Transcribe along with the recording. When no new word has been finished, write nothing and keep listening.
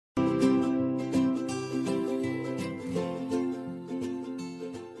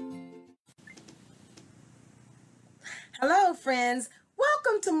Hello, friends.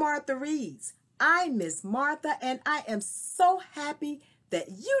 Welcome to Martha Reads. I'm Miss Martha, and I am so happy that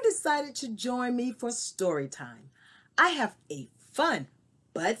you decided to join me for story time. I have a fun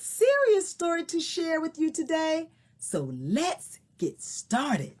but serious story to share with you today, so let's get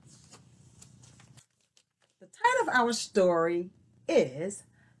started. The title of our story is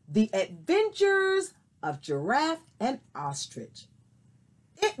The Adventures of Giraffe and Ostrich.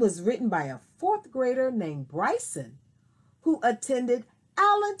 It was written by a fourth grader named Bryson, who attended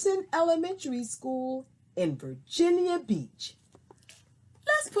Allenton Elementary School in Virginia Beach.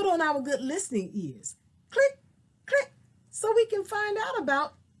 Let's put on our good listening ears. Click, click, so we can find out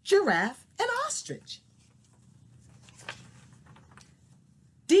about giraffe and ostrich.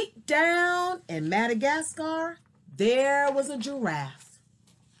 Deep down in Madagascar, there was a giraffe.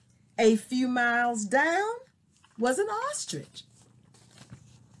 A few miles down was an ostrich.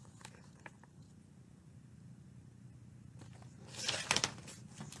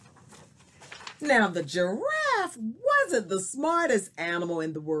 Now, the giraffe wasn't the smartest animal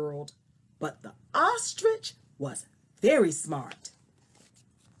in the world, but the ostrich was very smart.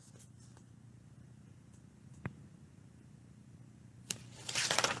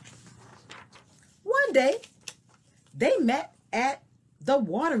 One day, they met at the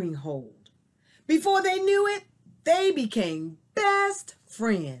watering hole. Before they knew it, they became best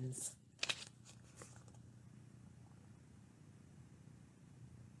friends.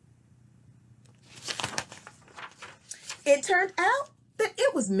 It turned out that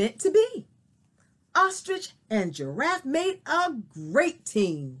it was meant to be. Ostrich and giraffe made a great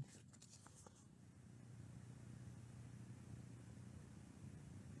team.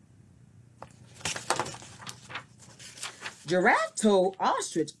 Giraffe told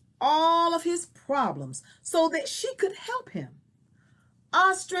Ostrich all of his problems so that she could help him.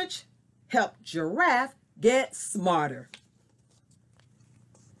 Ostrich helped Giraffe get smarter.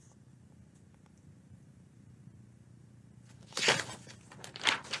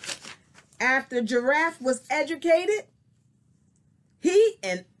 After Giraffe was educated, he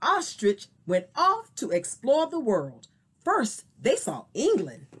and Ostrich went off to explore the world. First, they saw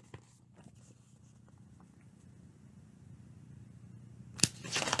England.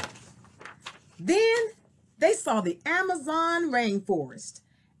 Then they saw the Amazon rainforest.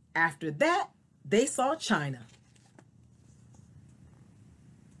 After that, they saw China.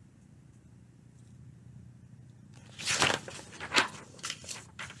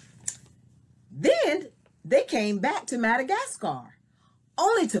 Then they came back to Madagascar,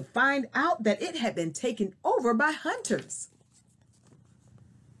 only to find out that it had been taken over by hunters.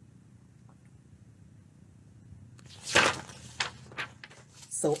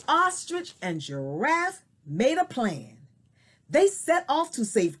 So Ostrich and Giraffe made a plan. They set off to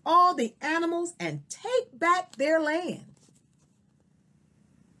save all the animals and take back their land.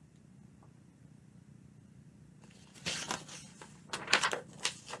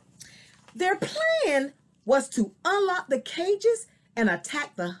 Their plan was to unlock the cages and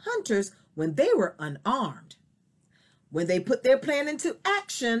attack the hunters when they were unarmed. When they put their plan into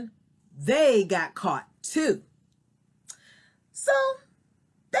action, they got caught too. So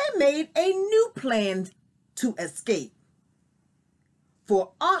they made a new plan to escape.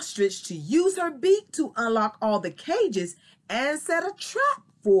 For Ostrich to use her beak to unlock all the cages and set a trap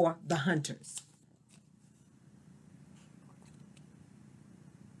for the hunters.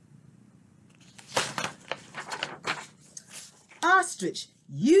 Ostrich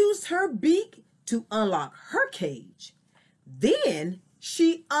used her beak to unlock her cage. Then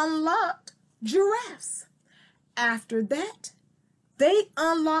she unlocked Giraffe's. After that, they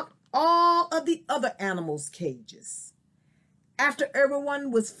unlocked all of the other animals' cages. After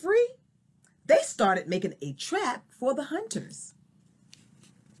everyone was free, they started making a trap for the hunters.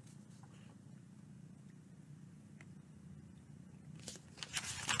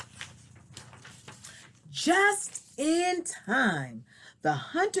 Just in time, the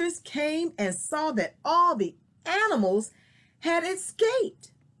hunters came and saw that all the animals had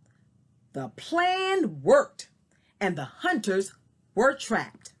escaped. The plan worked, and the hunters were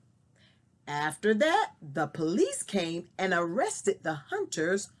trapped. After that, the police came and arrested the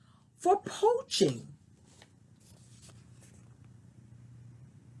hunters for poaching.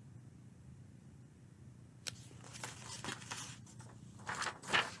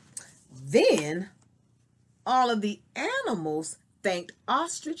 Then all of the animals thanked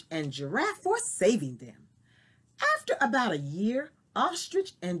Ostrich and Giraffe for saving them. After about a year,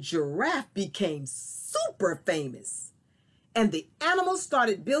 Ostrich and Giraffe became super famous, and the animals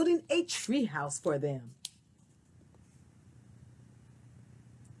started building a treehouse for them.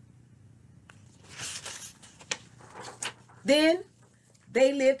 Then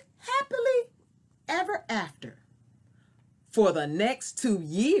they lived happily ever after for the next 2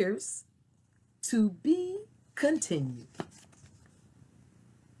 years, to be continued.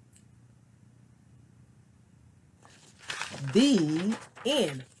 The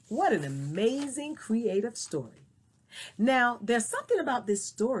end. What an amazing creative story. Now, there's something about this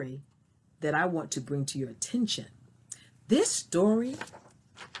story that I want to bring to your attention. This story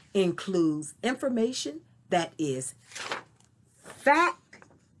includes information that is fact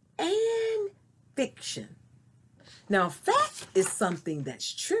and fiction. Now, fact is something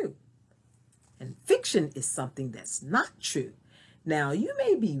that's true, and fiction is something that's not true. Now, you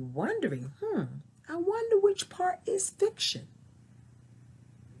may be wondering, I wonder which part is fiction.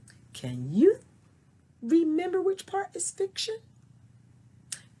 Can you remember which part is fiction?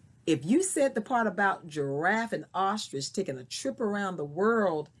 If you said the part about giraffe and ostrich taking a trip around the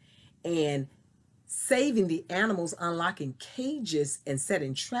world and saving the animals, unlocking cages and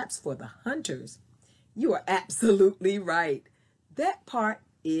setting traps for the hunters, you are absolutely right. That part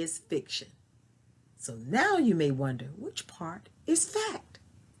is fiction. So now you may wonder, which part is fact?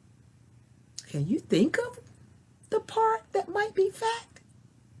 Can you think of the part that might be fact?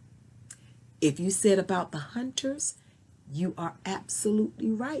 If you said about the hunters, you are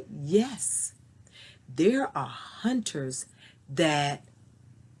absolutely right. Yes, there are hunters that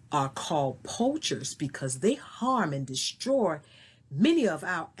are called poachers because they harm and destroy many of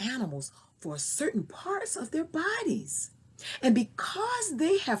our animals for certain parts of their bodies. And because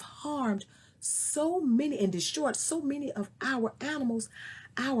they have harmed so many and destroyed so many of our animals,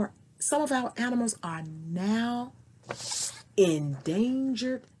 some of our animals are now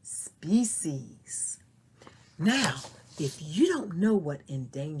endangered species. Now, if you don't know what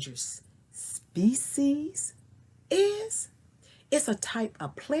endangered species is, it's a type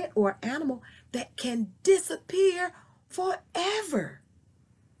of plant or animal that can disappear forever.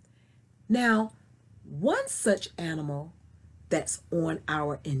 Now, one such animal that's on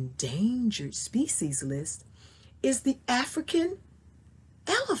our endangered species list is the African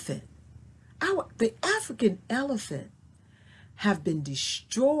elephant. The African elephant have been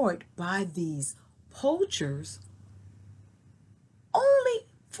destroyed by these poachers only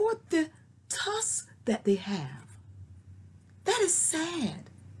for the tusks that they have. That is sad.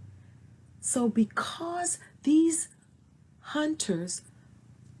 So because these hunters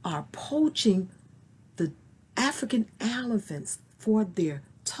are poaching the African elephants for their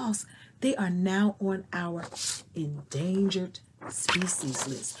tusks, they are now on our endangered species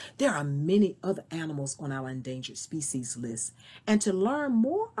list. There are many other animals on our endangered species list. And to learn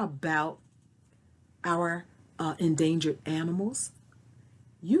more about our endangered animals,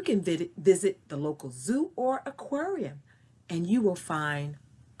 you can visit the local zoo or aquarium, and you will find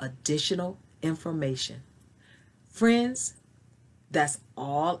additional information. Friends, that's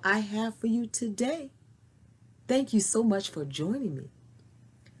all I have for you today. Thank you so much for joining me.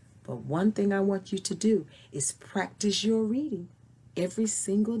 But one thing I want you to do is practice your reading every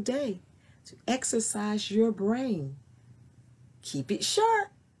single day to exercise your brain. Keep it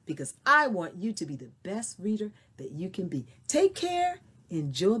sharp because I want you to be the best reader that you can be. Take care.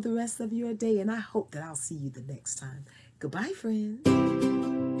 Enjoy the rest of your day, and I hope that I'll see you the next time. Goodbye, friends.